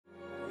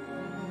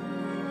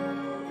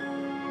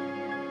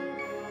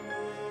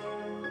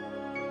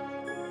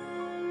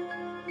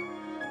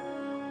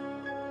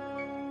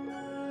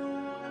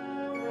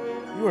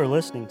You are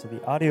listening to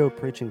the audio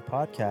preaching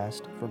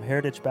podcast from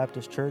Heritage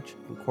Baptist Church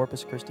in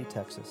Corpus Christi,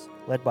 Texas,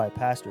 led by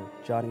Pastor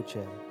Johnny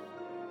Che.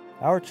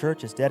 Our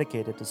church is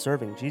dedicated to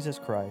serving Jesus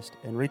Christ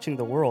and reaching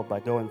the world by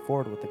going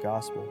forward with the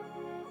gospel.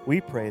 We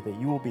pray that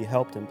you will be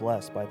helped and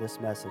blessed by this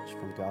message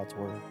from God's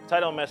Word. The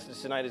title of the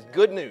message tonight is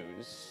Good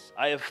News.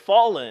 I have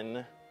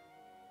fallen,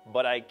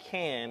 but I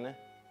can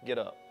get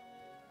up.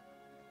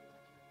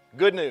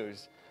 Good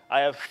news. I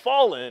have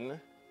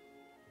fallen,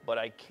 but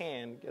I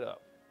can get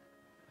up.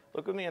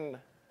 Look with me in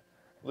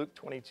Luke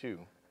 22,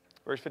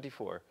 verse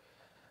 54.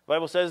 The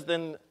Bible says,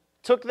 Then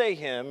took they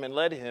him and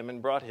led him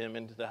and brought him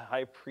into the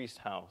high priest's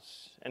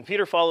house. And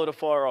Peter followed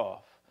afar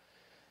off.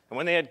 And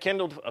when they had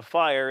kindled a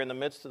fire in the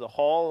midst of the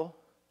hall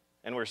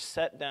and were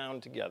set down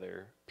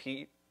together,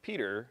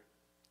 Peter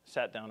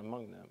sat down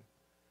among them.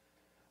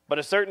 But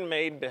a certain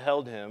maid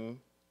beheld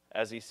him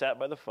as he sat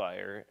by the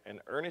fire and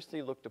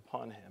earnestly looked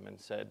upon him and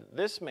said,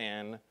 This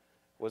man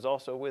was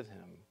also with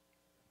him.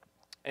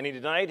 And he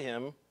denied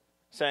him,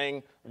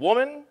 saying,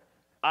 Woman,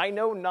 I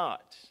know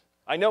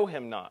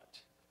him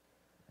not.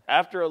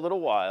 After a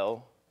little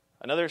while,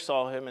 another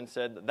saw him and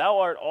said, Thou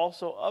art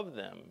also of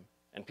them.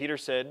 And Peter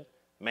said,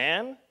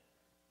 Man,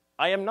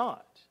 I am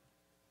not.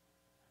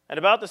 And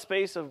about the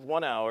space of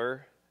 1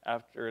 hour,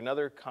 after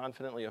another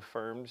confidently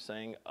affirmed,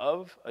 saying,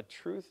 Of a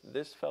truth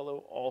this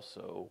fellow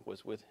also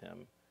was with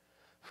him,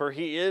 for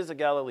he is a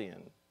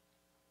Galilean.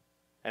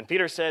 And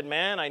Peter said,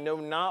 Man, I know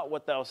not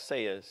what thou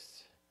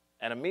sayest.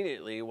 And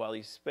immediately, while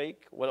he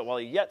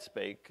yet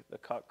spake, the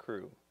cock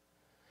crew.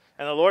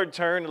 And the Lord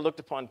turned and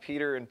looked upon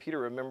Peter, and Peter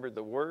remembered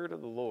the word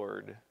of the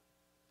Lord,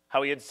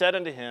 how he had said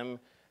unto him,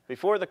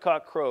 Before the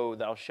cock crow,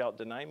 thou shalt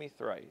deny me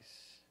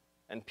thrice.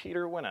 And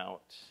Peter went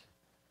out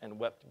and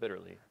wept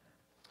bitterly.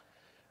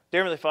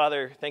 Dear Heavenly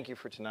Father, thank you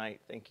for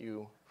tonight. Thank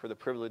you for the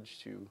privilege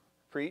to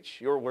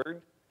preach your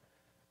word.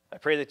 I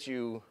pray that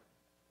you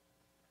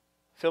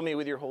fill me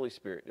with your Holy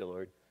Spirit, dear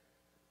Lord.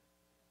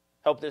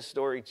 Help this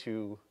story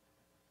to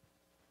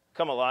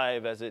come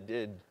alive as it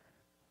did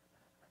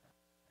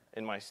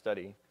in my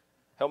study.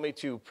 Help me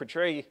to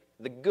portray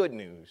the good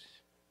news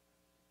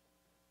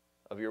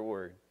of your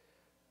word.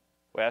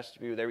 We ask to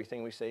be with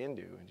everything we say and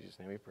do. In Jesus'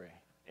 name we pray.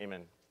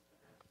 Amen.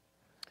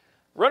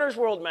 Runner's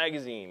World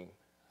magazine,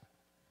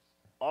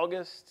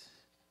 August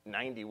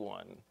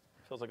 91.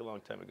 Feels like a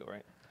long time ago,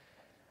 right?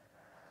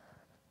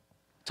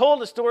 Told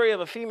the story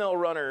of a female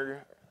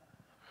runner,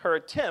 her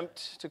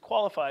attempt to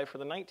qualify for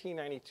the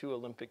 1992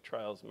 Olympic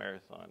Trials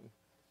Marathon.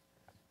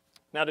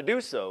 Now, to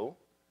do so,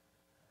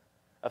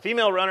 a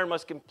female runner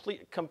must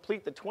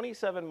complete the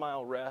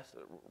 27-mile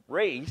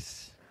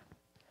race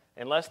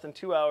in less than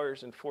 2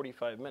 hours and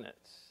 45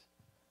 minutes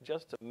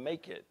just to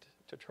make it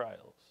to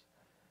trials.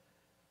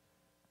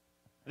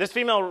 This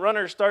female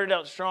runner started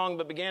out strong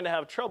but began to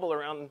have trouble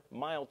around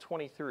mile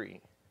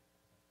 23.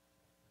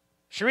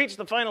 She reached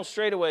the final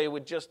straightaway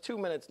with just 2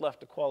 minutes left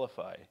to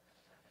qualify.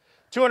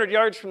 200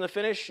 yards from the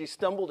finish, she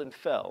stumbled and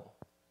fell.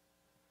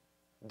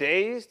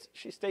 Dazed,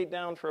 she stayed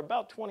down for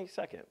about 20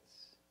 seconds.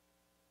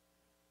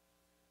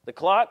 The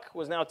clock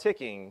was now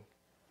ticking.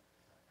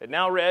 It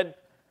now read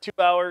 2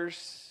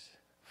 hours,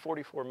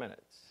 44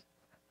 minutes.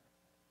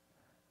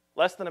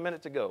 Less than a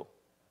minute to go.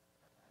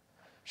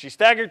 She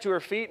staggered to her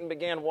feet and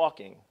began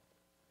walking.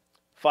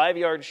 5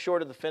 yards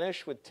short of the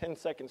finish, with 10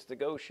 seconds to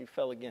go, she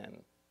fell again.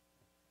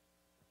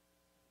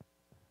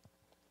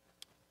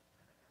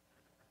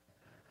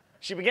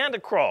 She began to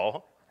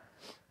crawl,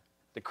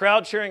 the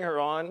crowd cheering her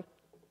on,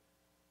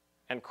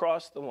 and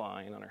crossed the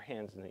line on her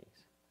hands and knees.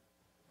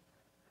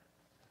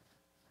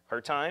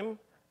 Her time,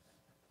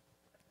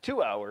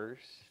 2 hours,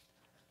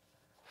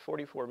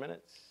 44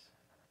 minutes,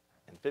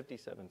 and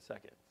 57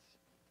 seconds.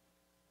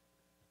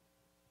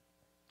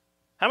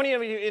 How many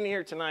of you in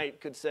here tonight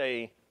could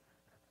say,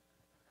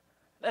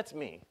 that's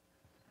me?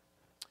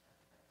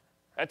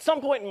 At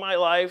some point in my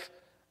life,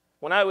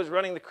 when I was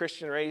running the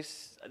Christian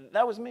race,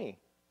 that was me.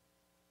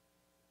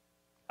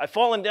 I've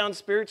fallen down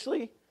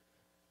spiritually,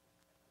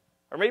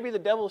 or maybe the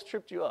devil's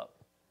tripped you up.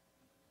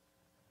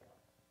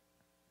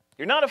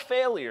 You're not a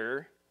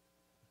failure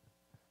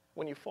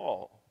when you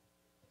fall.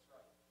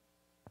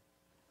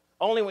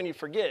 Only when you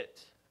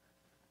forget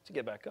to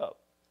get back up.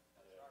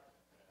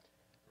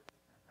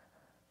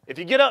 If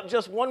you get up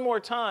just one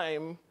more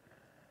time,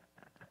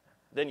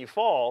 then you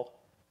fall,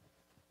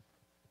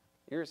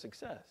 you're a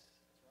success.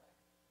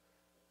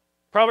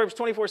 Proverbs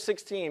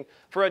 24:16,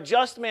 For a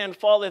just man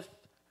falleth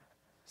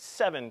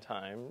 7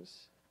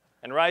 times,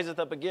 and riseth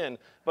up again,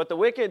 but the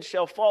wicked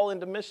shall fall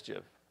into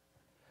mischief.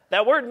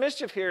 That word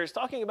mischief here is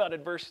talking about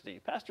adversity.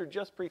 Pastor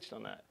just preached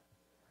on that.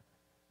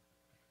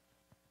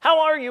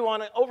 How are you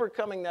on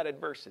overcoming that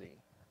adversity?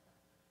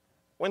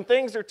 When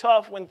things are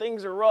tough, when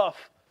things are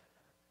rough,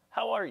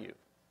 how are you?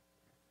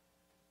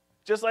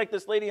 Just like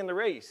this lady in the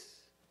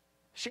race,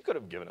 she could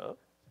have given up.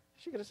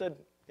 She could have said,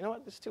 you know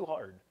what, this is too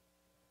hard.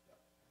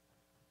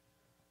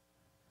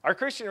 Our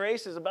Christian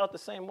race is about the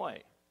same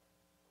way.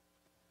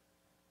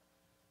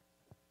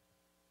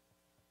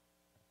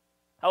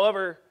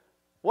 However,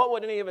 what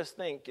would any of us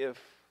think if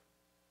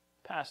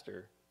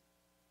Pastor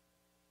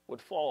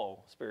would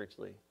fall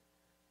spiritually.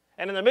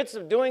 And in the midst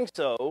of doing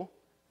so,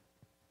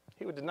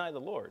 he would deny the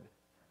Lord.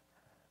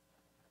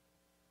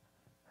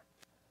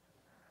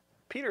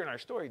 Peter in our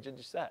story did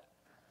just that.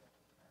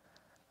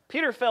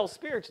 Peter fell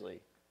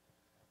spiritually.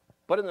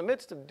 But in the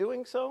midst of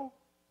doing so,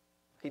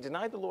 he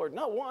denied the Lord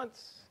not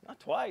once, not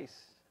twice,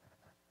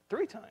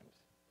 3 times.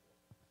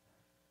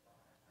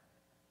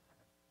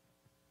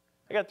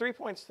 I got 3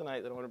 points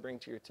tonight that I want to bring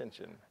to your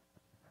attention.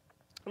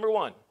 Number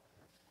 1,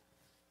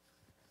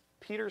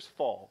 Peter's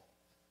fall.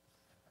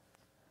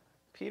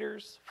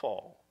 Peter's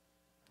fall.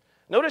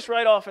 Notice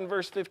right off in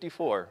verse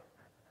 54.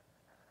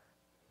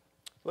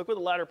 Look at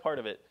the latter part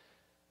of it.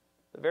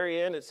 At the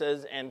very end it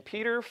says, and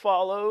Peter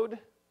followed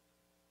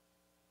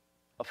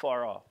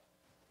afar off.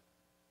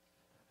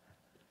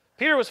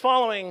 Peter was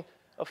following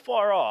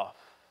afar off.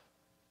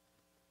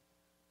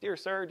 Dear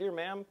sir, dear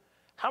ma'am,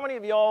 how many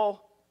of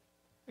y'all,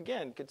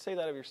 again, could say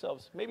that of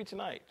yourselves? Maybe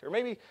tonight, or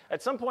maybe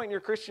at some point in your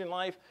Christian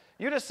life,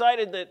 you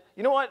decided that,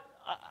 you know what,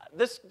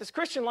 this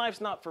Christian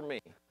life's not for me.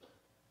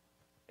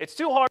 It's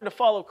too hard to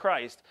follow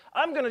Christ.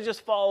 I'm going to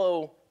just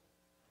follow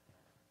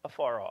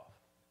afar off.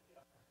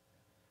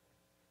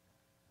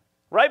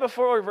 Right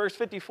before verse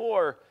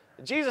 54,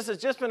 Jesus has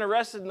just been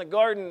arrested in the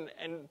garden,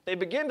 and they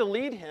begin to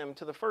lead him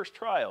to the first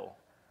trial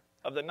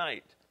of the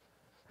night.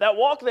 That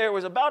walk there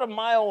was about a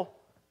mile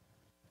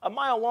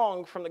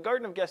long from the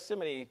Garden of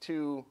Gethsemane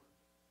to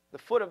the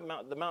foot of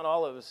the Mount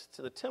Olives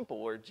to the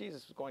temple where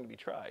Jesus was going to be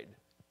tried.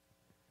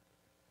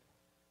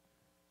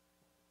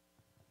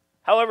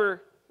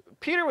 However,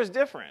 Peter was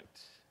different.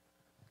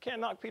 Can't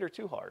knock Peter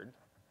too hard.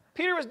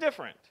 Peter was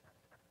different.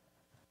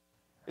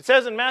 It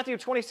says in Matthew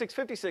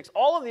 26:56,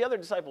 all of the other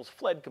disciples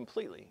fled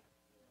completely.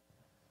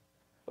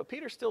 But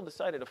Peter still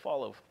decided to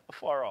follow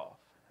afar off.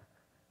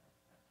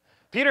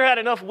 Peter had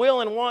enough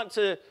will and want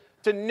to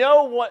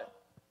know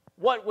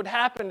what would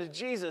happen to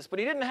Jesus, but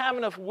he didn't have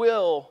enough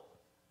will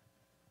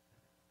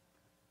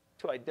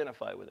to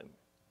identify with him.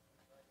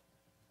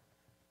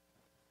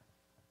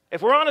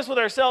 If we're honest with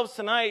ourselves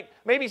tonight,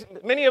 maybe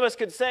many of us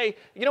could say,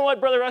 you know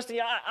what, Brother Rusty,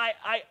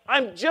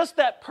 I'm just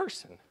that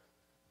person.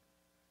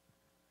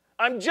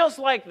 I'm just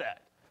like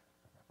that.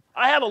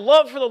 I have a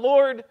love for the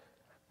Lord,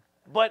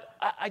 but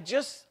I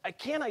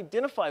can't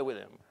identify with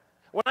him.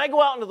 When I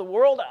go out into the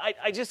world,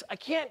 I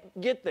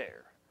can't get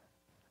there.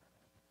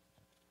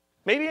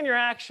 Maybe in your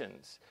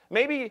actions.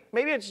 Maybe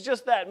it's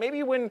just that.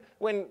 Maybe when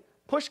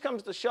push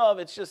comes to shove,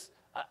 it's just,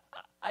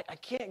 I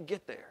can't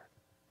get there.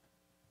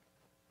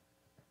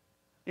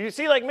 You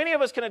see, like many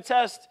of us can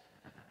attest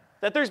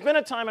that there's been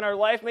a time in our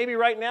life, maybe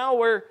right now,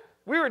 where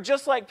we were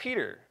just like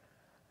Peter.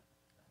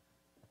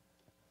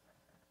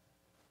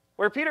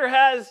 Where Peter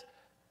has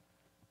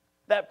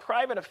that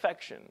private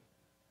affection.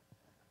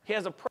 He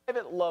has a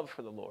private love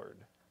for the Lord.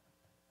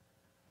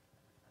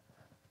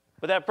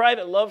 But that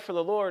private love for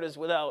the Lord is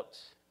without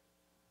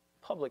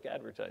public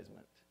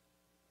advertisement.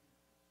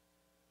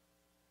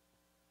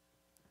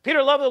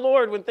 Peter loved the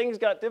Lord when things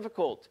got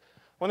difficult.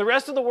 When the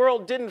rest of the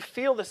world didn't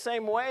feel the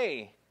same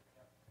way.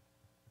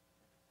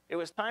 It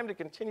was time to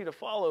continue to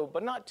follow,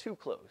 but not too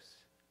close.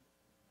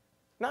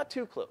 Not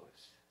too close.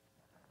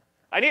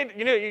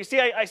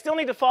 I still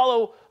need to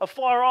follow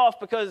afar off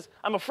because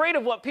I'm afraid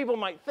of what people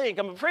might think.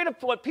 I'm afraid of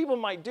what people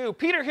might do.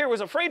 Peter here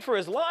was afraid for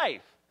his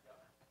life.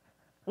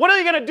 What are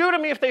they going to do to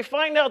me if they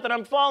find out that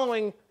I'm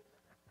following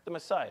the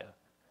Messiah?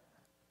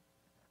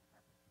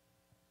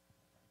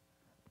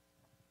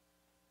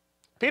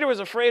 Peter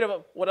was afraid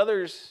of what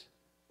others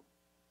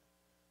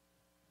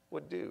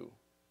would do.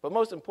 But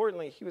most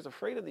importantly, he was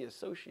afraid of the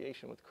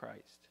association with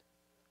Christ.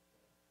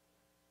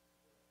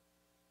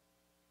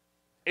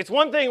 It's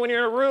one thing when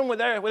you're in a room with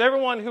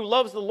everyone who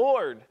loves the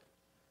Lord.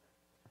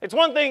 It's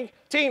one thing,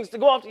 teens, to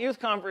go off to youth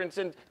conference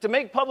and to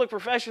make public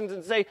professions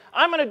and say,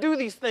 I'm going to do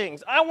these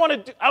things. I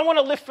want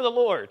to live for the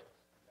Lord.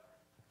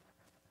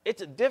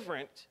 It's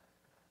different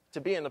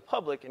to be in the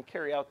public and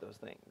carry out those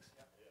things.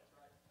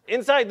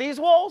 Inside these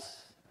walls,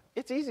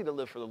 it's easy to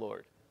live for the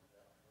Lord.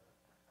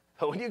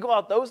 But when you go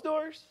out those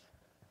doors,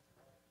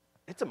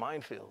 it's a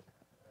minefield.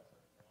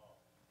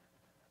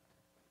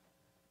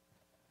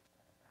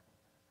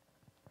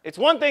 It's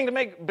one thing to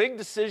make big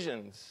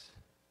decisions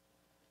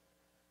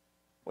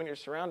when you're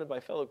surrounded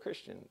by fellow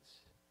Christians.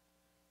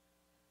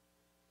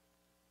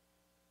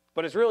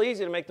 But it's real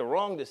easy to make the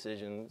wrong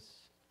decisions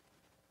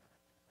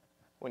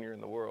when you're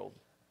in the world.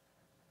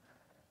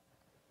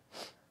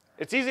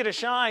 It's easy to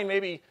shine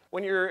maybe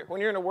when you're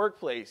in a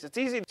workplace. It's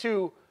easy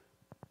to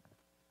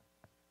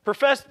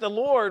profess the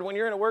Lord when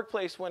you're in a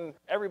workplace when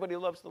everybody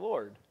loves the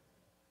Lord.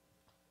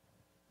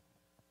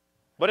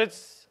 But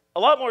it's a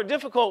lot more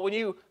difficult when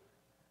you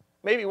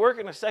maybe work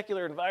in a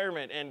secular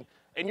environment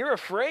and you're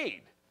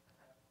afraid.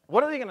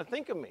 What are they going to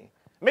think of me?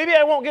 Maybe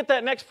I won't get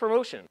that next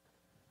promotion.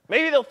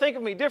 Maybe they'll think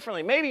of me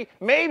differently.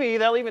 Maybe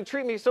they'll even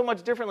treat me so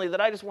much differently that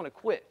I just want to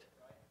quit.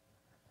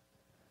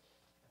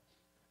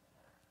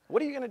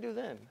 What are you going to do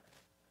then?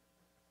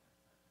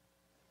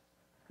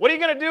 What are you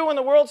going to do when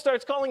the world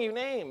starts calling you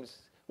names?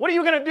 What are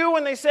you going to do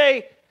when they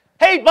say,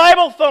 hey,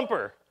 Bible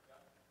thumper.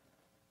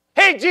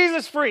 Hey,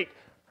 Jesus freak.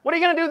 What are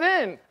you going to do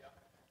then?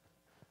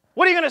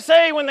 What are you going to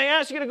say when they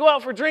ask you to go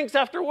out for drinks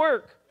after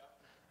work?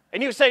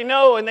 And you say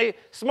no, and they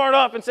smart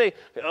off and say,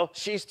 oh,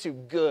 she's too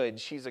good.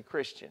 She's a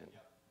Christian.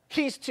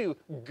 He's too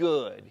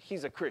good.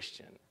 He's a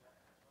Christian.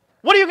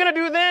 What are you going to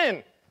do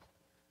then?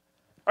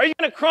 Are you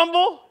going to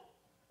crumble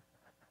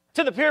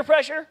to the peer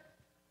pressure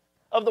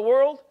of the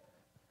world?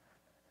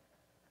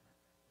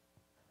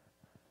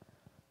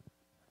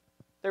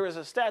 There was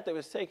a stat that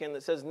was taken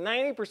that says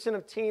 90%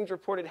 of teens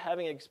reported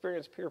having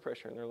experienced peer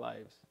pressure in their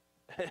lives.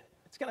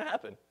 It's going to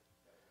happen.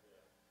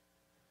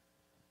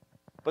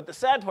 But the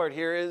sad part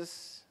here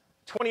is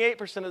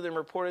 28% of them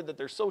reported that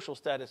their social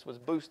status was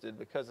boosted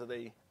because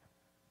they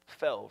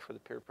fell for the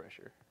peer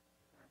pressure.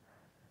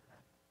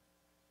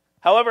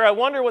 However, I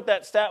wonder what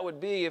that stat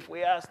would be if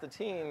we asked the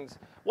teens,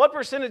 what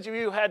percentage of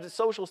you had the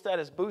social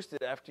status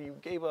boosted after you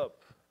gave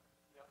up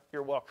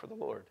your walk for the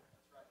Lord?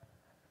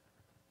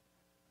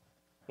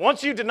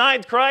 Once you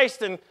denied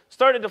Christ and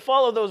started to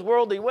follow those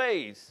worldly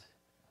ways.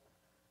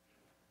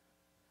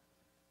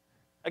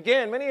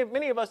 Again,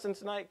 many of us in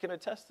tonight can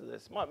attest to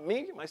this.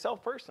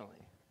 Myself personally.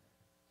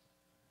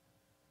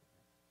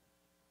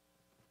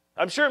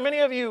 I'm sure many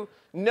of you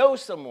know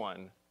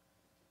someone,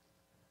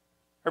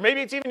 or maybe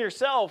it's even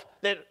yourself,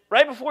 that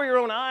right before your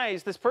own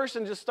eyes, this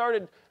person just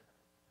started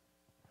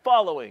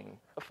following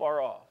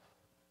afar off.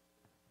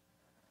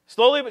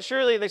 Slowly but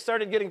surely, they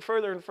started getting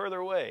further and further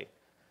away.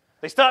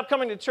 They stopped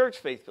coming to church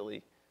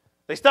faithfully.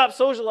 They stopped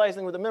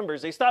socializing with the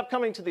members. They stopped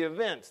coming to the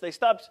events. They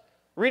stopped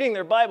reading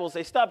their Bibles.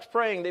 They stopped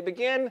praying. They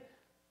began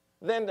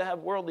then to have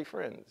worldly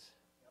friends.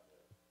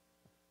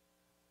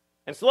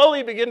 And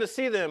slowly begin to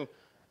see them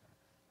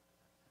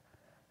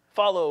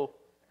follow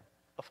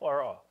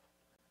afar off.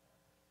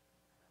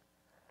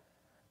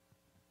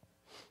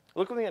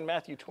 Look with me in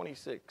Matthew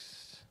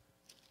 26.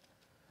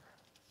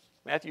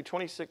 Matthew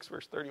 26,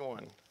 verse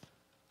 31.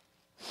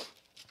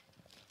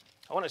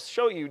 I want to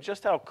show you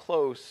just how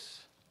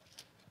close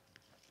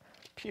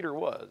Peter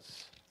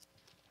was.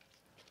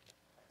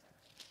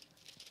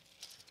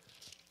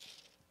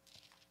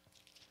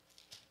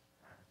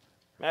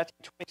 Matthew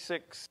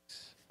 26,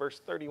 verse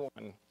 31.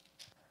 The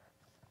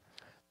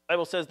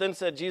Bible says, Then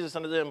said Jesus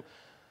unto them,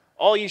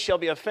 All ye shall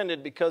be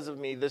offended because of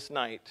me this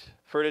night.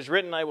 For it is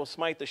written, I will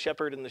smite the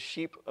shepherd, and the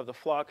sheep of the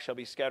flock shall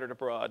be scattered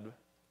abroad.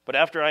 But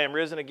after I am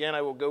risen again,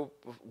 I will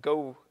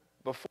go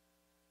before.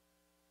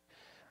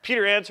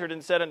 Peter answered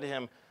and said unto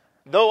him,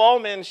 Though all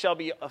men shall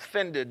be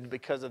offended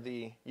because of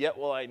thee, yet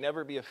will I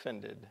never be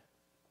offended.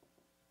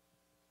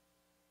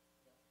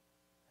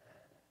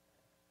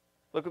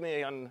 Look with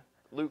me on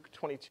Luke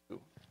 22.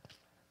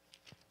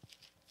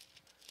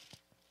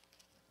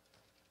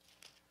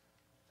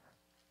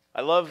 I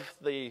love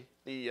the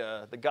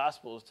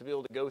Gospels to be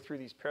able to go through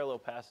these parallel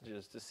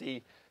passages to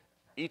see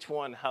each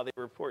one how they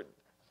report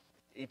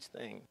each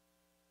thing.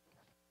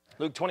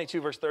 Luke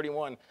 22, verse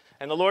 31.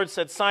 And the Lord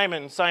said,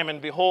 Simon, Simon,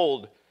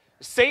 behold,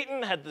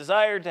 Satan hath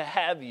desired to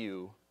have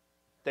you,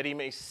 that he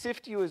may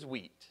sift you as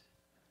wheat.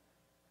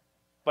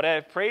 But I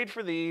have prayed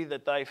for thee,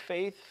 that thy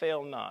faith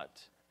fail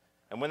not.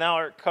 And when thou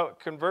art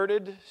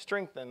converted,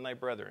 strengthen thy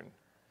brethren.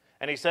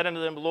 And he said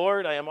unto them,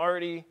 Lord, I am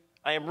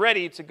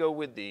ready to go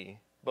with thee,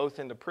 both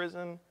into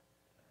prison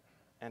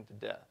and to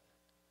death.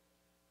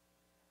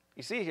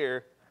 You see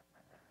here,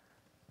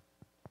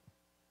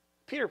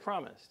 Peter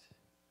promised.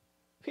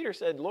 Peter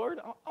said, Lord,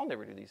 I'll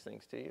never do these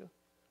things to you.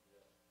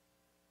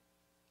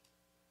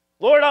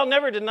 Lord, I'll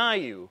never deny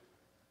you.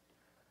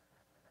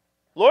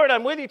 Lord,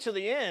 I'm with you to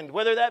the end,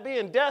 whether that be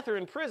in death or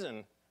in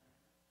prison.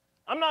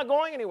 I'm not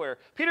going anywhere.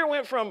 Peter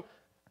went from,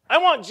 I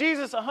want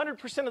Jesus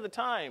 100% of the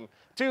time,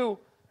 to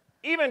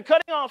even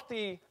cutting off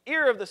the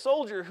ear of the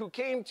soldier who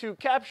came to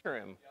capture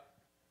him.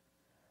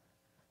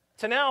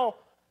 To now,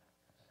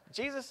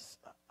 Jesus,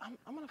 I'm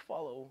going to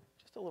follow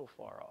just a little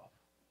far off.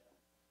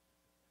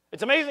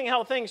 It's amazing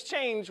how things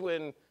change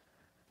when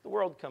the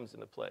world comes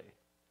into play.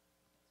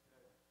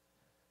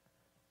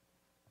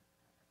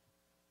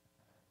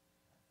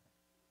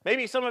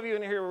 Maybe some of you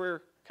in here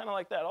were kind of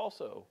like that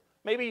also.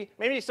 Maybe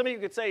some of you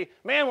could say,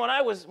 man, when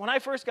I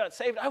first got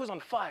saved, I was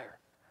on fire.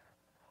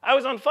 I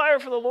was on fire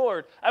for the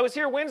Lord. I was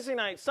here Wednesday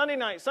night, Sunday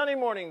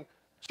morning,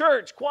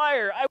 church,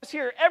 choir. I was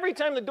here every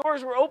time the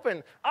doors were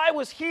open. I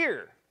was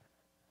here.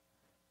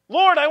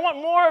 Lord, I want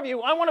more of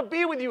you. I want to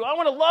be with you. I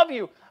want to love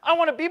you. I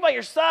want to be by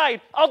your side.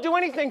 I'll do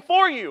anything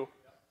for you.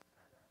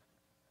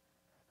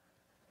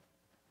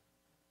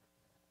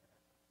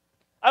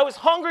 I was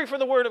hungry for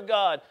the Word of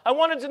God. I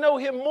wanted to know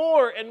Him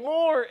more and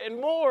more and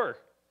more.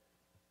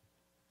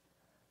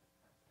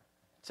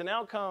 To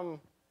now come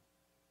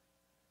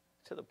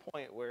to the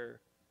point where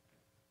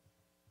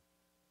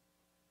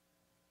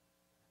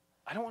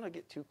I don't want to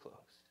get too close.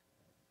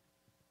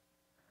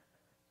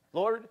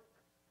 Lord,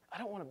 I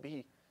don't want to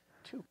be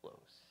too close.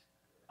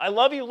 I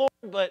love you, Lord,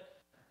 but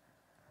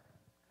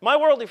my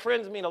worldly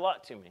friends mean a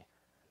lot to me.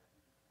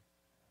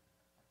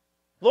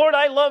 Lord,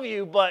 I love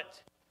you,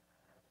 but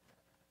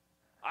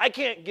I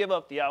can't give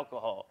up the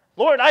alcohol.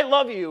 Lord, I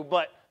love you,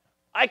 but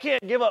I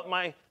can't give up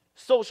my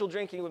social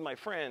drinking with my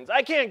friends.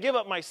 I can't give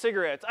up my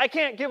cigarettes. I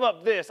can't give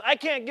up this. I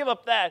can't give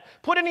up that.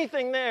 Put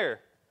anything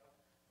there.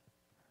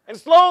 And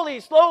slowly,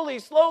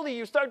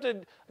 you start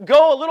to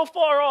go a little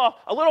far off,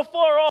 a little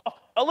far off,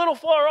 a little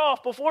far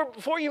off.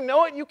 Before you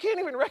know it, you can't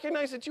even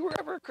recognize that you were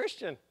ever a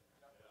Christian.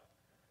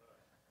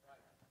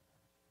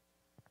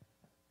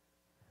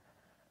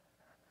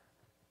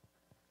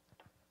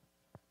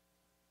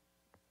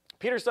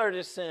 Peter started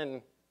his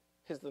sin,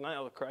 his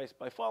denial of Christ,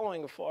 by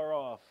following afar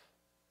off.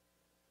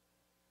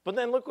 But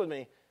then look with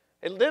me.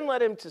 It then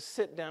led him to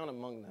sit down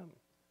among them.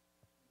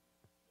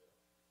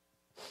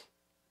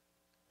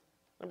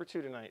 Number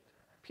 2 tonight,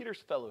 Peter's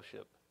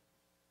fellowship.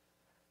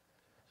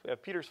 So we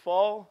have Peter's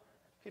fall,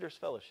 Peter's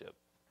fellowship.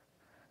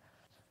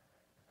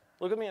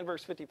 Look at me in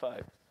verse 55.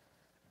 And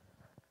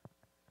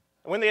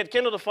when they had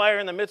kindled a fire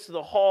in the midst of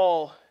the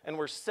hall and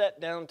were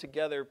set down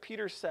together,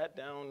 Peter sat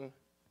down,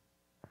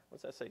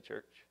 what's that say,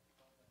 church?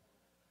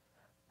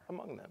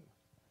 Among them.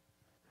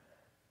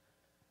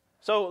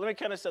 So let me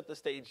kind of set the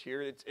stage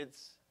here.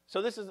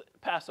 So this is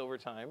Passover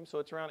time, so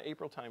it's around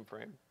April time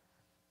frame.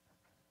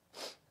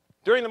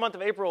 During the month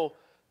of April,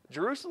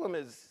 Jerusalem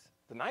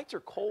the nights are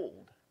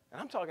cold.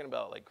 And I'm talking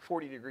about like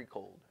 40-degree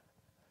cold.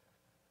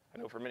 I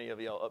know for many of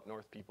y'all up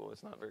north people,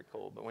 it's not very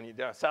cold. But when you're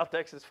down South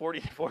Texas,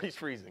 40 is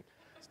freezing.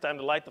 It's time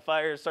to light the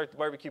fire, start the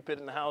barbecue pit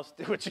in the house,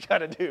 do what you got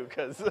to do.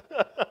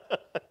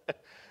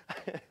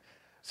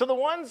 So the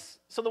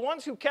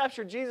ones who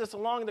captured Jesus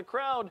along the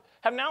crowd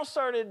have now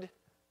started,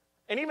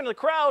 and even the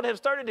crowd have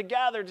started to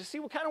gather to see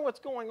what's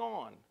going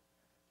on.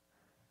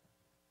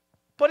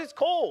 But it's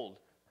cold.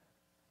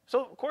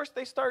 So, of course,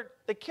 they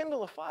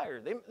kindle a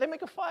fire. They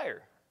make a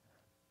fire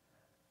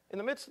in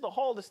the midst of the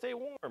hall to stay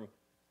warm.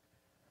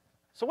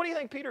 So what do you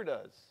think Peter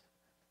does?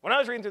 When I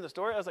was reading through the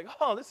story, I was like,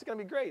 oh, this is going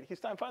to be great. He's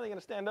finally going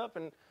to stand up,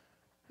 and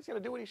he's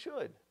going to do what he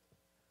should.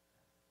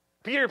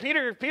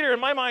 Peter, in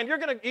my mind,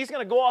 he's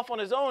going to go off on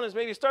his own and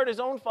maybe start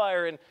his own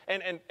fire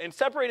and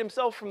separate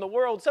himself from the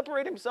world,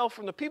 separate himself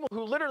from the people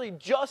who literally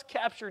just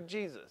captured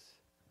Jesus.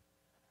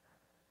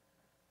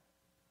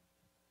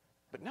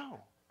 But no.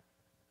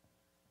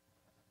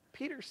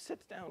 Peter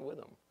sits down with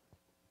them.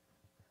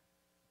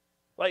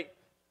 Like,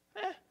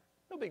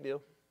 no big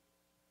deal.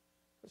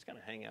 Just kind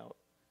of hang out.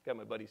 Got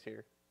my buddies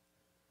here.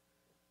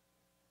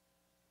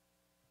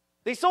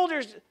 These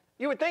soldiers,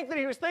 you would think that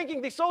he was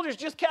thinking, these soldiers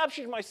just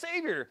captured my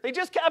Savior. They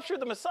just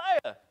captured the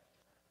Messiah.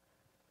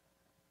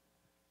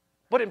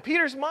 But in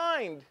Peter's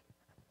mind,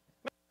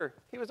 remember,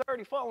 he was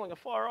already following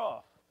afar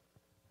off.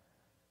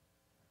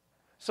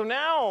 So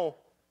now,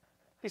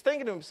 he's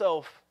thinking to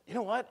himself, you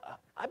know what?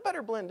 I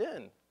better blend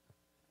in.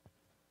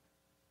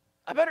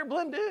 I better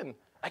blend in.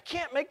 I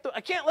can't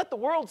let the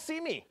world see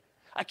me.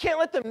 I can't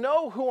let them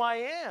know who I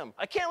am.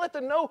 I can't let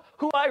them know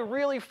who I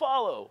really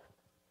follow.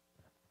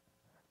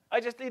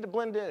 I just need to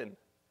blend in.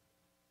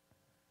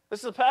 This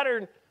is a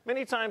pattern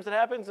many times that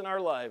happens in our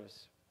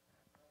lives.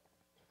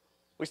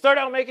 We start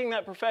out making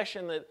that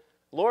profession that,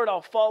 Lord,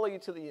 I'll follow you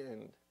to the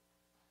end.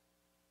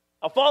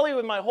 I'll follow you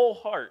with my whole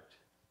heart.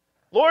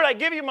 Lord, I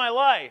give you my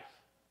life.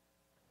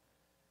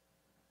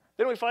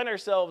 Then we find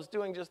ourselves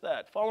doing just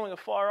that, following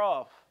afar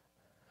off,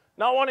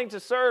 not wanting to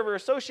serve or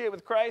associate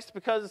with Christ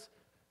because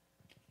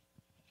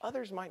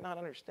others might not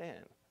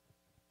understand.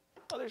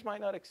 Others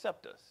might not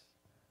accept us.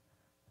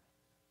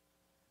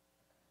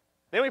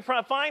 Then we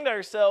find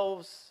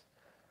ourselves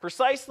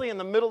precisely in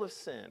the middle of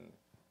sin,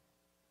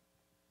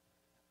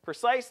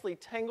 precisely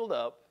tangled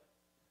up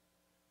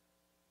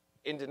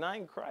in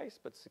denying Christ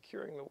but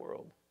securing the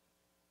world.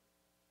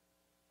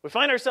 We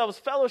find ourselves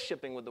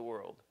fellowshipping with the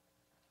world.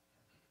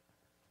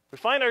 We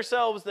find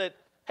ourselves that,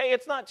 hey,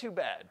 it's not too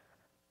bad.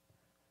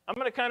 I'm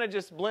going to kind of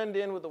just blend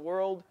in with the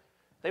world.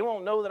 They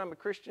won't know that I'm a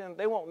Christian.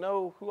 They won't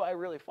know who I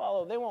really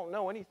follow. They won't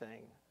know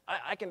anything.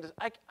 I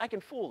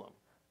can fool them.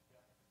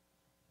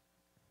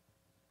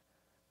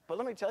 But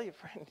let me tell you,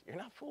 friend, you're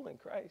not fooling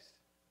Christ.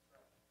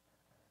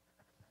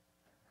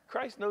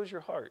 Christ knows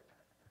your heart.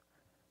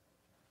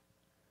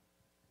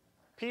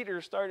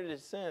 Peter started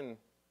his sin,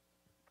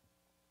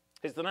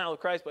 his denial of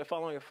Christ, by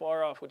following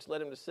afar off, which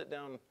led him to sit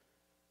down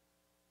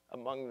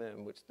among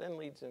them, which then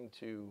leads him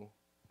to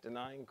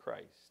denying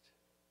Christ.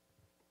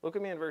 Look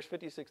at me in verse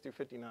 56 through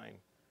 59.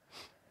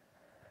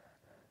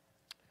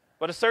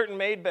 But a certain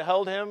maid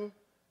beheld him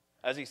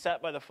as he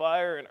sat by the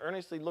fire and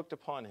earnestly looked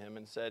upon him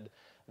and said,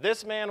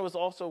 "This man was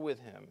also with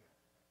him."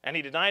 And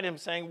he denied him,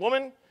 saying,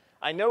 "Woman,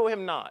 I know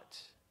him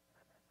not."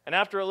 And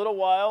after a little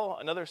while,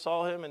 another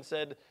saw him and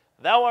said,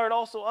 "Thou art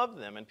also of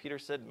them." And Peter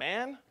said,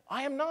 "Man,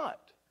 I am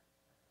not."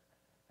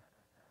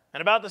 And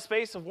about the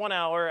space of 1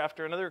 hour,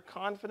 after another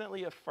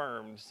confidently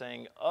affirmed,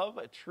 saying, "Of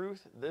a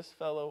truth this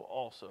fellow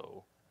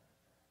also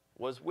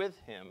was with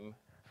him,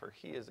 for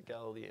he is a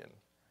Galilean."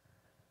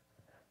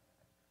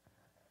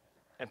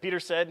 And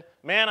Peter said,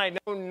 "Man, I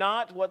know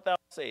not what thou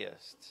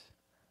sayest."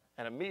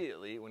 And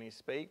immediately when he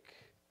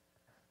spake,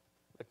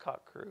 the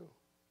cock crew.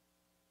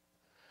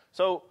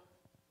 So,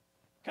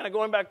 kind of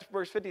going back to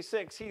verse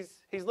 56,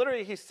 he's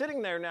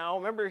sitting there now.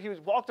 Remember, he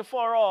walked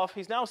afar off.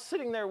 He's now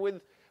sitting there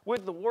with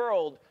the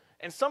world.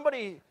 and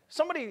somebody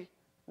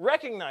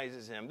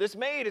recognizes him. This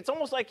maid, it's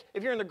almost like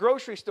if you're in the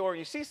grocery store and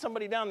you see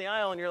somebody down the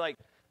aisle and you're like,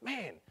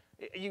 man,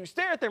 you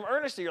stare at them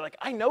earnestly, you're like,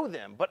 I know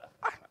them, but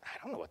I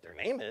don't know what their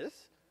name is.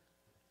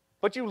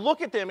 But you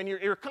look at them and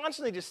you're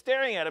constantly just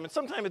staring at them, and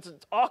sometimes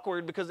it's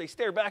awkward because they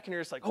stare back and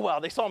you're just like, oh, wow,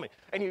 they saw me.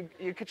 And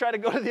you could try to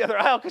go to the other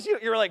aisle because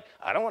you're like,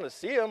 I don't want to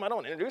see them. I don't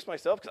want to introduce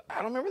myself because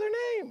I don't remember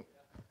their name.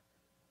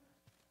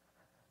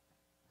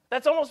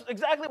 That's almost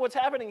exactly what's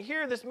happening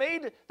here. This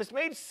maid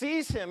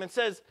sees him and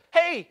says,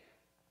 hey,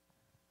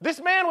 this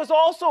man was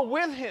also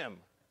with him.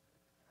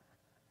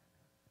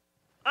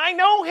 I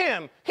know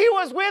him. He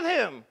was with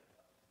him.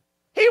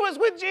 He was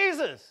with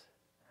Jesus.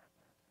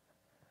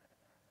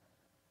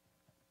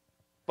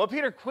 But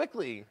Peter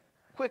quickly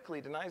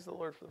denies the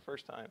Lord for the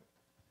first time.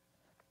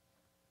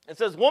 And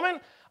says, woman,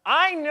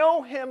 I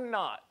know him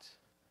not.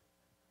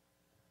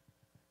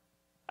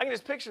 I can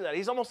just picture that.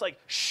 He's almost like,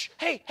 shh,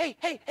 hey,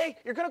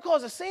 you're going to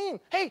cause a scene.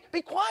 Hey,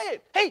 be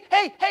quiet.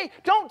 Hey,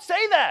 don't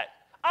say that.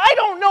 I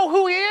don't know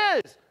who he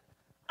is.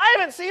 I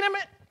haven't seen him.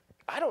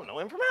 I don't know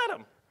him from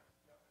Adam.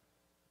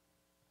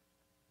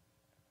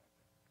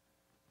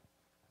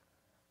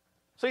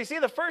 So you see,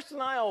 the first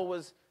denial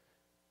was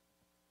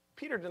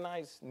Peter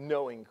denies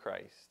knowing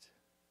Christ.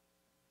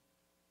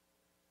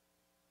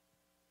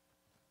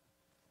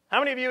 How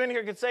many of you in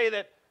here could say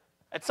that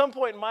at some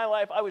point in my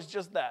life I was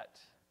just that?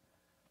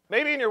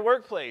 Maybe in your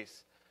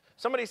workplace,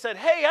 somebody said,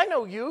 hey, I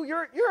know you.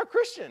 You're a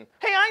Christian.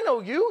 Hey, I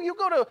know you. You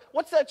go to,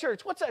 what's that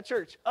church?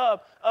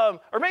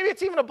 Or maybe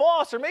it's even a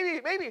boss, or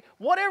maybe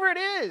whatever it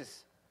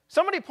is.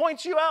 Somebody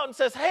points you out and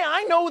says, hey,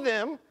 I know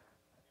them.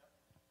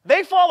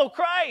 They follow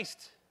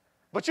Christ.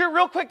 But you're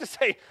real quick to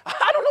say,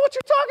 I don't know what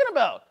you're talking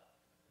about.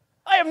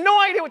 I have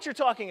no idea what you're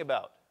talking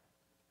about.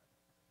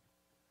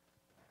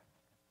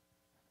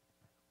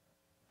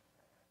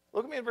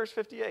 Look at me in verse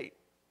 58.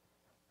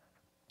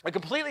 A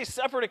completely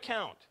separate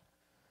account.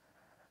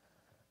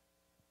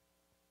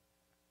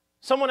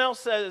 Someone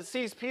else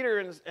sees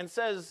Peter and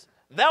says,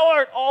 thou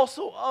art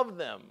also of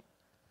them.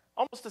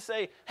 Almost to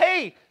say,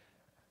 hey,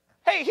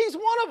 he's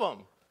one of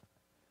them.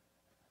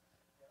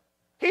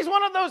 He's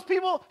one of those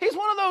people. He's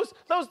one of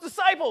those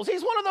disciples.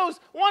 He's one of those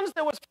ones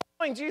that was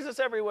following Jesus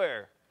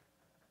everywhere.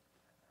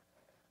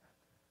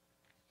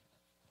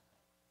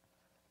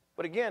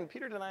 But again,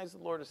 Peter denies the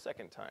Lord a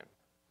second time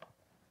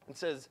and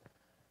says,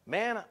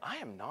 man, I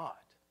am not.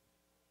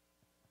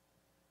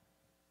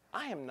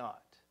 I am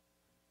not.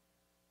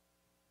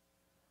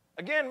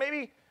 Again,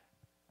 maybe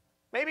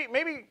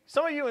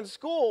some of you in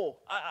school,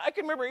 I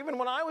can remember even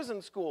when I was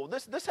in school,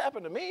 this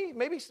happened to me.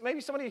 Maybe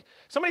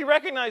somebody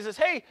recognizes,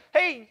 hey,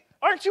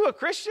 aren't you a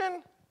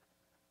Christian?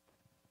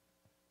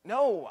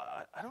 No,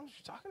 I don't know what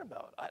you're talking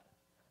about.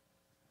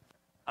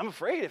 I'm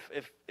afraid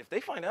if they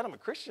find out I'm a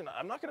Christian,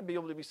 I'm not going to be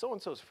able to be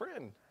so-and-so's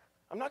friend.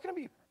 I'm not going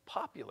to be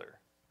popular.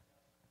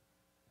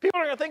 People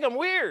are going to think I'm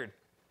weird.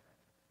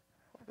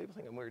 Well, people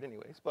think I'm weird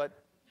anyways,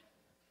 but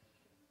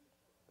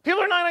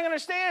people are not going to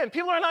understand.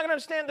 People are not going to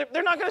understand.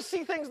 They're not going to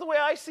see things the way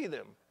I see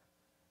them.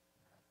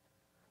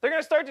 They're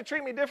going to start to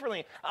treat me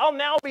differently. I'll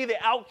now be the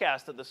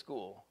outcast of the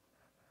school.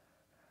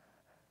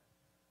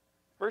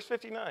 Verse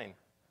 59.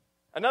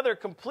 Another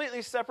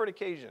completely separate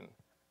occasion.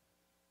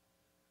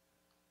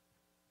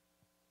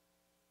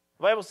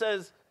 The Bible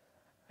says,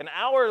 an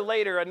hour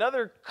later,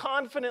 another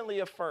confidently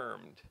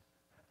affirmed.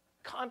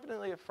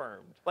 Confidently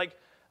affirmed. Like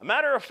a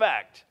matter of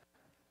fact,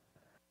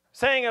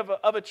 saying of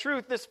a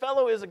truth, this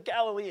fellow is a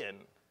Galilean.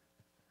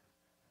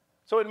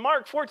 So in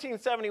Mark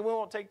 14:70,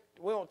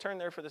 we won't turn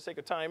there for the sake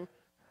of time,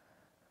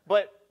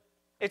 but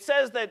it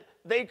says that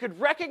they could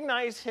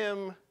recognize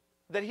him,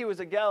 that he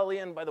was a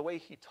Galilean, by the way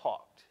he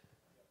talked.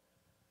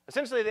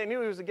 Essentially, they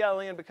knew he was a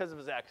Galilean because of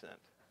his accent.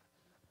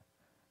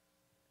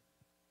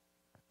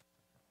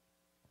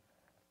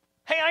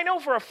 Hey, I know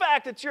for a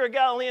fact that you're a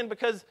Galilean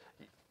because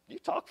you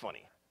talk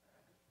funny.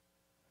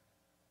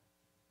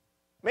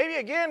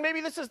 Maybe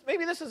this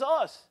is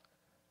us.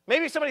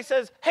 Maybe somebody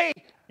says, hey,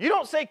 you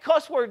don't say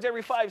cuss words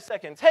every 5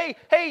 seconds.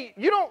 Hey,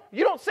 you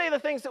don't say the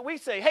things that we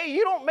say. Hey,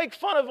 you don't make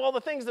fun of all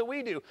the things that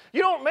we do.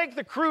 You don't make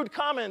the crude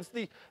comments,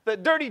 the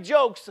dirty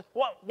jokes.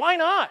 Why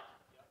not?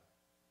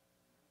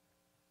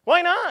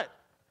 Why not?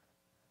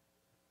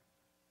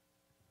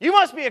 You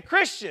must be a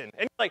Christian.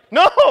 And you're like,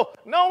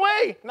 no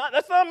way.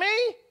 That's not me.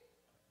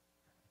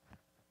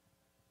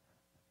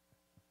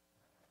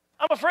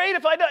 I'm afraid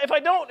if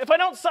I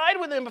don't side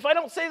with them, if I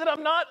don't say that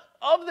I'm not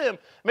of them,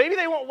 maybe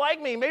they won't like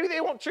me. Maybe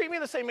they won't treat me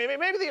the same.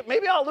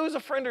 Maybe I'll lose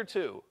a friend or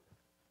two.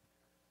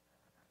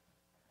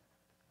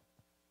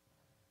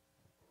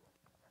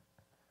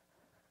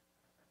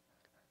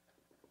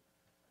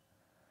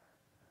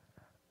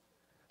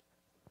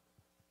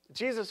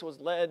 Jesus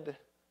was led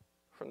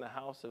from the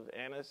house of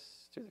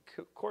Annas to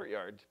the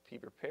courtyard to be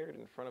prepared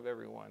in front of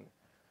everyone,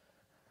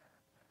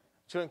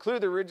 to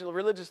include the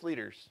religious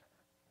leaders,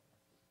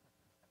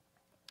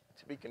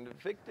 to be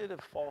convicted of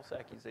false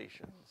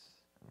accusations.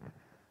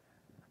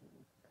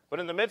 But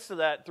in the midst of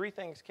that, three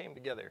things came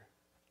together.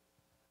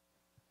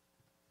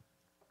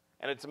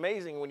 And it's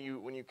amazing when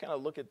you kind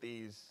of look at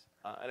these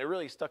and it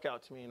really stuck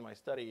out to me in my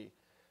study.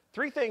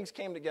 3 things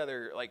came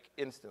together like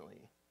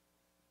instantly.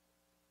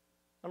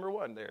 Number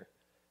 1 there.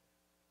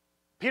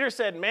 Peter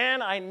said,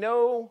 "Man, I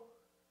know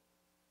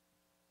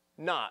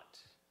not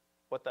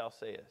what thou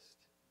sayest."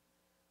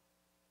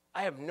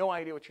 I have no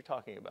idea what you're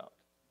talking about.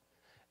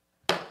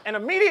 And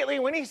immediately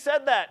when he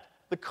said that,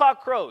 the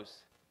cock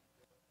crows.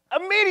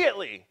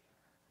 Immediately.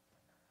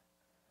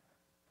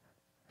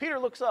 Peter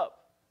looks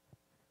up.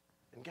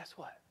 And guess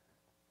what?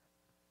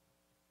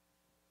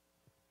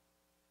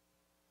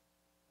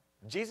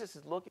 Jesus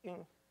is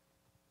looking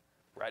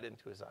right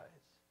into his eyes.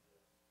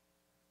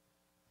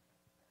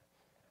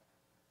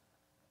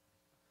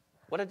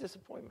 What a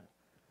disappointment.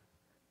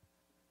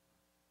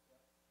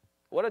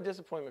 What a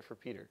disappointment for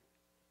Peter.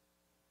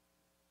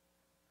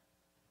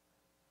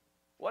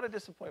 What a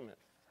disappointment.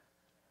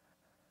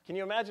 Can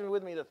you imagine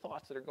with me the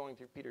thoughts that are going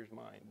through Peter's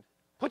mind?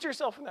 Put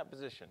yourself in that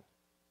position.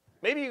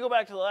 Maybe you go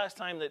back to the last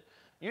time that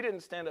you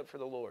didn't stand up for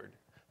the Lord.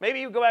 Maybe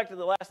you go back to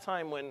the last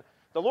time when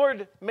the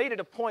Lord made it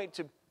a point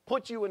to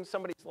put you in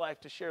somebody's life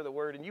to share the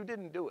word and you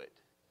didn't do it.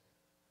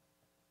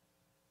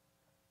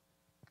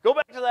 Go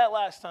back to that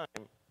last time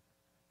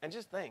and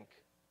just think.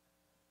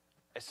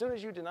 As soon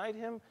as you denied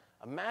him,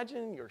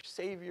 imagine your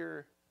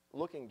Savior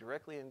looking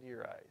directly into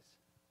your eyes.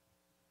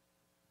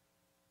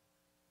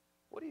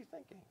 What are you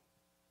thinking?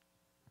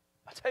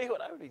 I'll tell you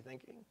what I would be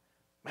thinking.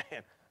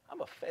 Man,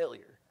 I'm a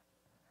failure.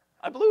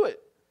 I blew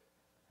it.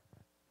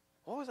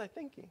 What was I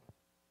thinking?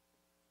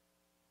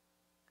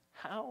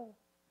 How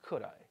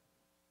could I?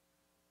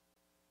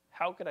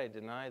 How could I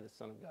deny the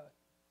Son of God?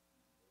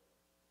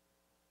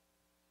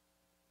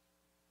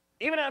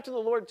 Even after the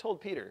Lord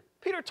told Peter,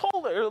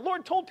 the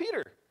Lord told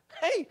Peter,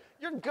 hey,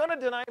 you're going to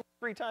deny me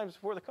 3 times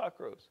before the cock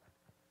crows.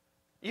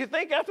 You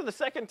think after the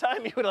second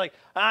time he would like,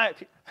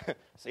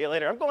 see you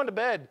later, I'm going to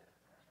bed.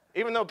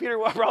 Even though Peter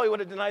probably would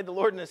have denied the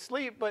Lord in his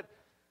sleep, but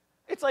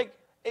it's like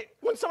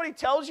when somebody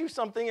tells you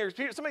something or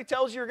somebody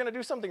tells you you're going to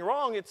do something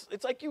wrong,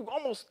 it's like you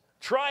almost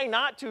try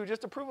not to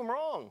just to prove them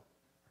wrong.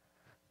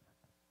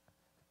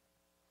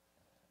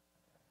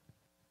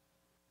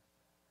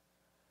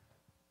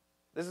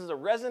 This is a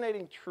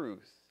resonating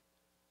truth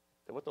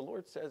that what the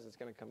Lord says is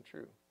going to come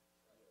true.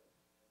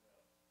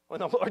 When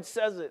the Lord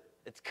says it,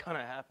 it's going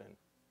to happen.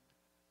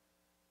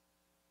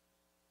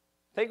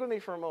 Think with me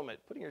for a moment,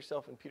 putting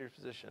yourself in Peter's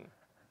position.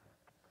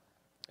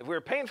 If we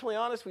were painfully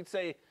honest, we'd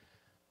say,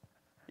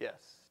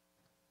 yes,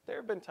 there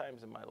have been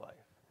times in my life.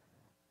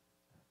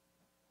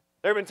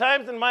 There have been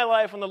times in my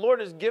life when the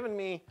Lord has given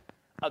me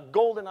a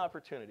golden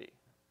opportunity.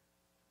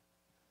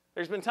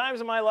 There's been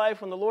times in my life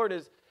when the Lord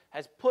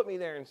has put me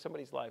there in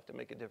somebody's life to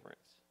make a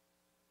difference.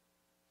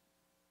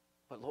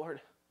 But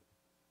Lord,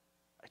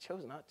 I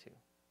chose not to.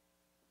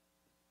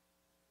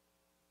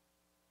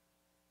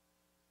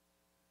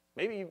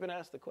 Maybe you've been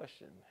asked the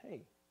question,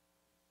 hey,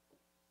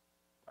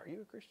 are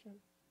you a Christian?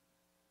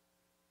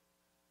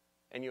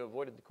 And you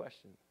avoided the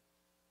question.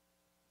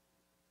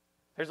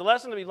 There's a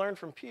lesson to be learned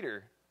from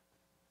Peter.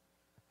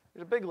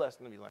 There's a big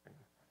lesson to be learned.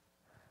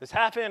 This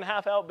half in,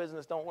 half out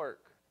business don't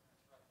work.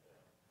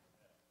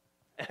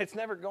 And it's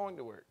never going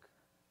to work.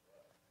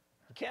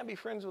 You can't be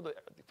friends with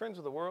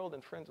the world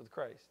and friends with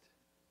Christ.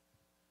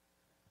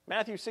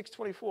 Matthew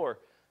 6:24.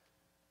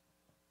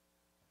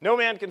 No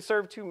man can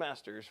serve 2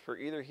 masters, for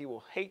either he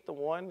will hate the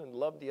one and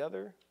love the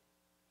other,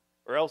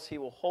 or else he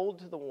will hold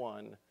to the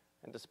one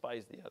and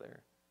despise the other.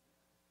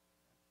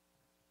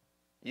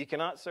 You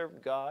cannot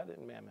serve God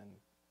and mammon.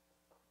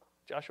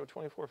 Joshua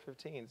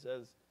 24:15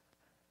 says,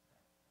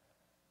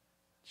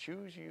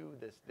 choose you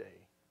this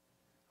day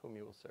whom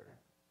you will serve.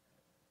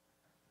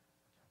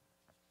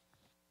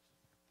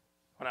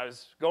 When I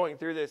was going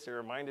through this, it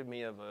reminded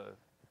me of a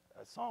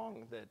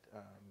song that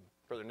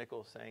Brother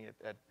Nichols sang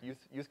at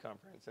youth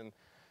conference. And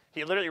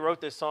he literally wrote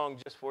this song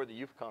just for the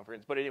youth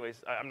conference. But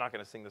anyways, I'm not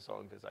going to sing the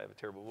song because I have a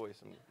terrible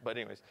voice.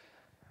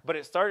 But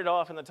it started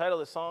off, and the title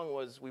of the song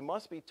was, we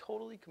must be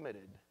totally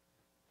committed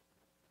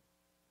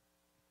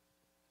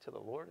to the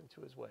Lord and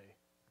to his way.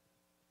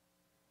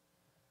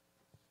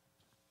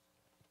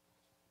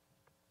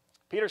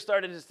 Peter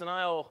started his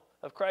denial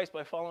of Christ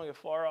by following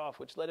afar off,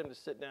 which led him to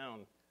sit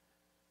down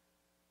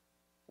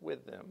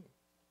with them.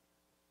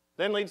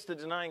 Then leads to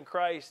denying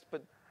Christ,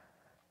 but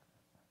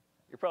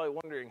you're probably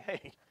wondering,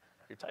 hey,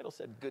 your title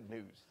said good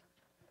news.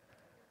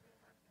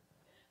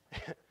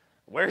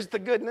 Where's the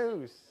good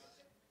news?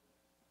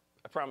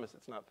 I promise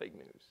it's not fake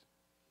news.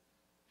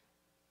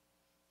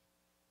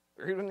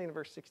 Read with me in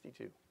verse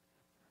 62.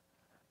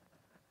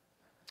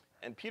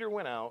 And Peter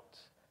went out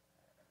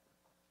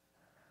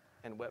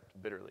and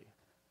wept bitterly.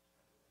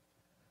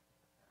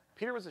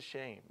 Peter was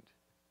ashamed.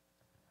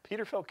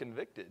 Peter felt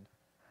convicted.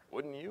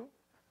 Wouldn't you?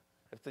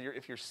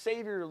 If your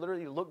Savior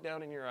literally looked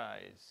down in your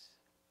eyes,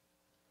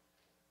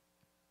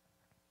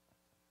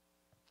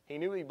 he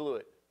knew he blew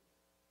it.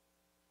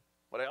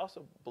 But I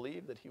also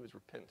believe that he was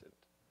repentant.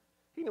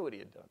 He knew what he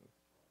had done.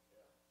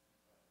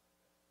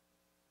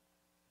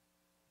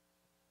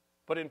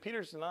 But in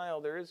Peter's denial,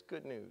 there is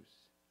good news.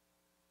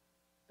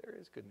 There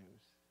is good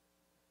news.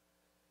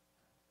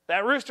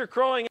 That rooster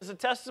crowing is a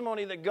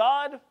testimony that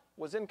God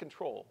was in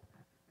control.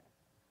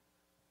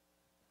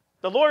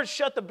 The Lord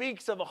shut the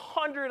beaks of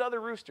 100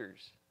 other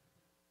roosters.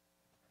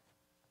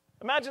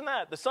 Imagine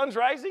that. The sun's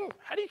rising.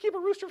 How do you keep a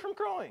rooster from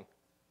crowing?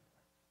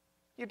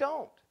 You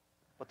don't.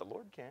 But the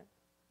Lord can.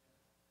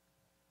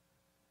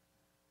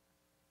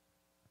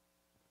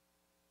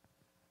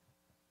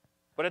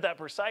 But at that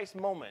precise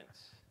moment,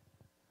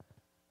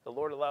 the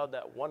Lord allowed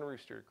that one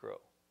rooster to crow.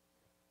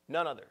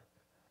 None other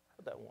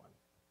but that one.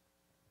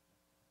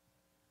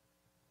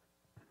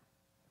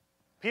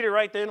 Peter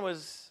right then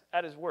was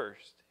at his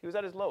worst. He was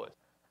at his lowest.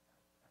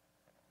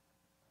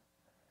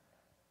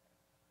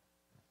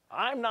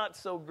 I'm not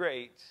so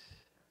great,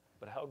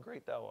 but how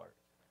great thou art.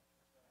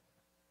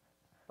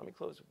 Let me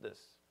close with this.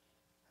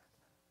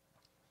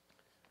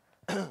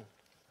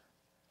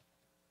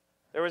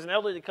 There was an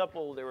elderly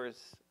couple. There was,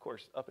 of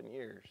course, up in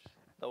years.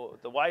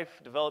 The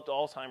wife developed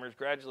Alzheimer's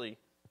gradually.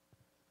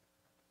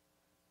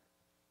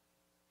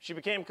 She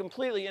became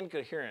completely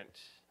incoherent.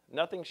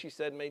 Nothing she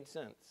said made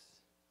sense.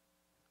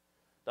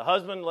 The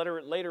husband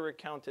later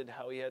recounted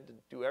how he had to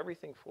do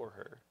everything for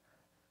her.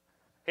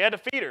 He had to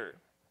feed her.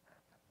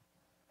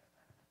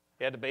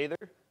 He had to bathe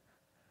her.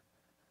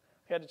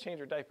 He had to change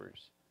her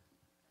diapers.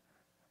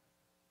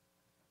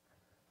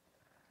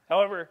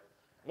 However,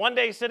 one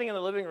day sitting in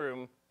the living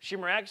room, she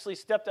miraculously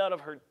stepped out of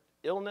her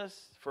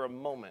illness for a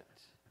moment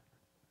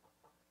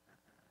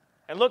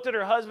and looked at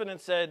her husband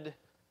and said,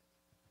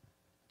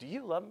 "Do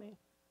you love me?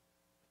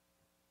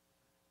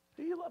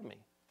 Do you love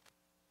me?"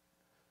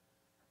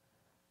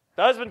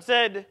 The husband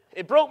said,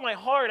 "It broke my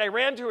heart. I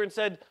ran to her and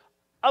said,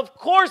 'Of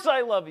course I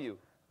love you.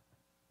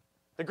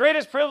 The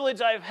greatest privilege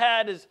I've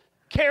had is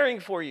caring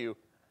for you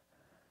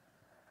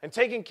and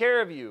taking care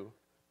of you.'"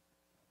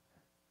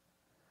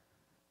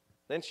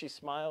 Then she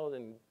smiled,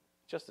 and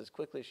just as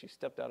quickly as she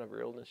stepped out of her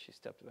illness, she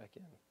stepped back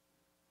in.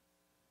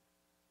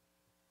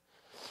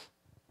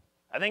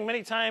 I think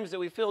many times that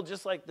we feel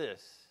just like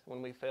this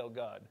when we fail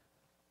God.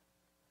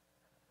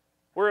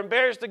 We're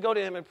embarrassed to go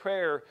to Him in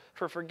prayer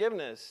for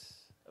forgiveness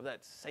of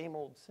that same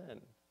old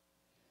sin.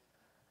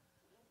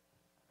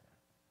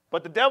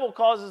 But the devil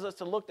causes us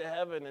to look to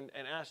heaven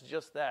and ask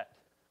just that.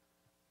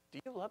 Do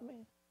you love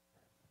me?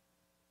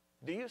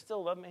 Do you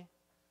still love me?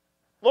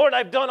 Lord,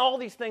 I've done all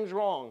these things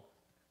wrong.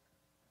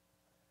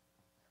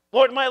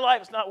 Lord, my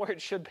life's not where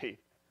it should be.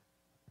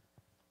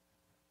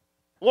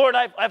 Lord,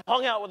 I've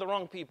hung out with the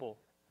wrong people.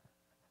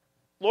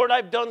 Lord,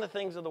 I've done the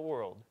things of the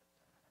world.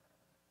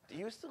 Do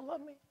you still love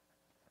me?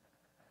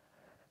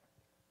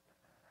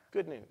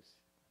 Good news.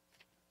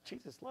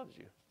 Jesus loves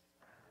you.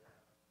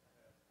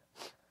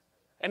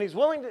 And He's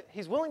willing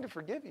to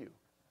forgive you,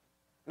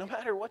 no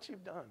matter what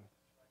you've done.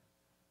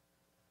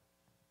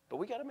 But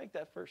we got to make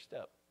that first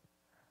step.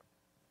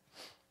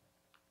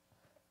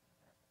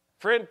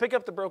 Friend, pick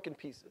up the broken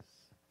pieces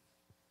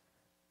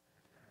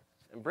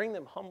and bring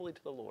them humbly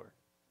to the Lord.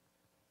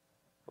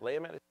 Lay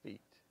them at His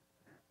feet.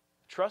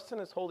 Trust in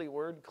His holy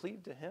word,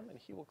 cleave to Him, and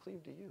He will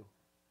cleave to you.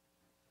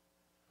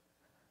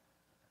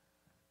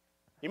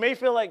 You may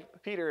feel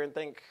like Peter and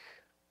think,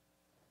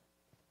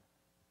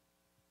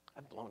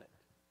 I've blown it.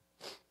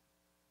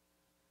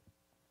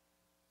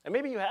 And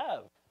maybe you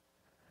have.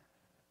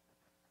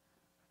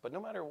 But no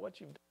matter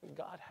what you've done,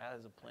 God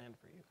has a plan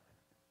for you.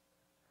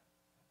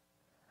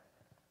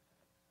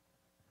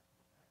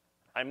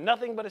 I'm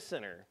nothing but a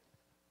sinner,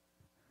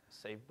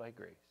 saved by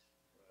grace.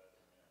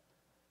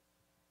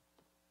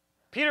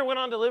 Peter went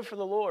on to live for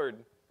the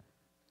Lord.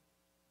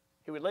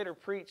 He would later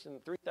preach,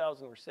 and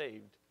 3,000 were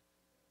saved.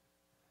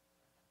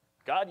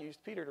 God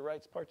used Peter to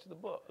write parts of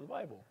the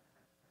Bible.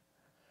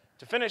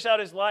 To finish out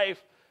his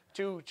life,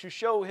 to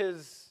show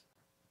his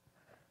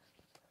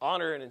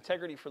honor and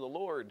integrity for the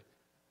Lord,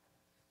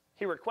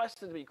 he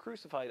requested to be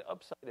crucified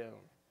upside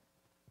down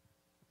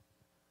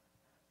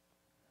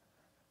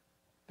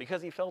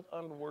because he felt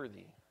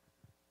unworthy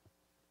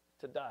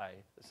to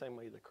die the same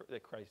way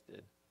that Christ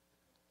did.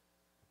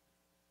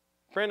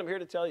 Friend, I'm here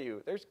to tell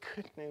you, there's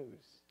good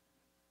news.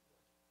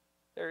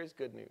 There is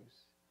good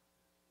news.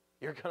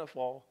 You're going to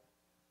fall,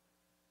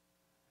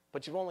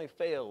 but you've only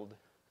failed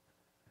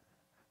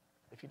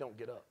if you don't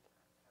get up.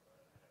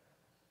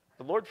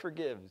 The Lord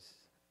forgives.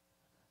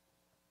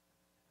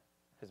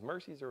 His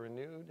mercies are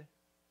renewed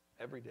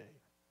every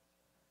day.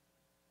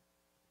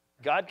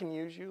 God can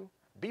use you.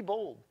 Be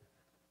bold.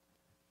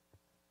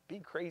 Be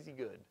crazy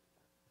good.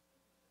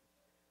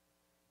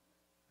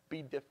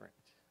 Be different.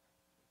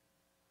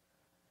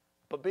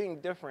 But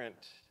being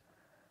different,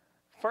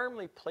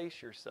 firmly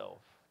place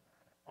yourself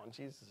on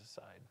Jesus'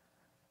 side.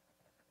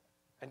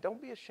 And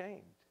don't be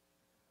ashamed.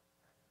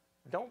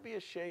 Don't be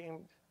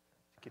ashamed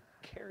to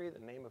carry the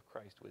name of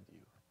Christ with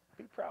you.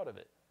 Be proud of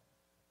it.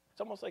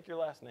 It's almost like your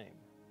last name.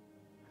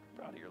 Be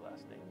proud of your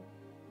last name.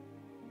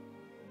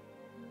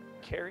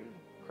 Carry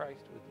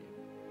Christ with you.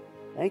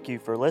 Thank you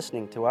for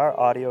listening to our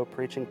audio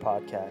preaching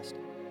podcast.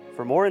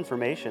 For more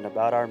information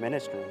about our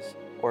ministries,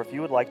 or if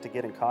you would like to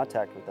get in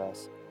contact with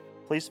us,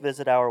 please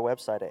visit our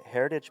website at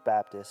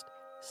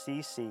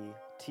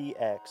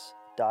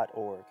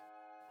heritagebaptistcctx.org.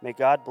 May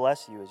God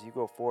bless you as you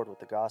go forward with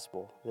the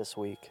gospel this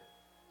week.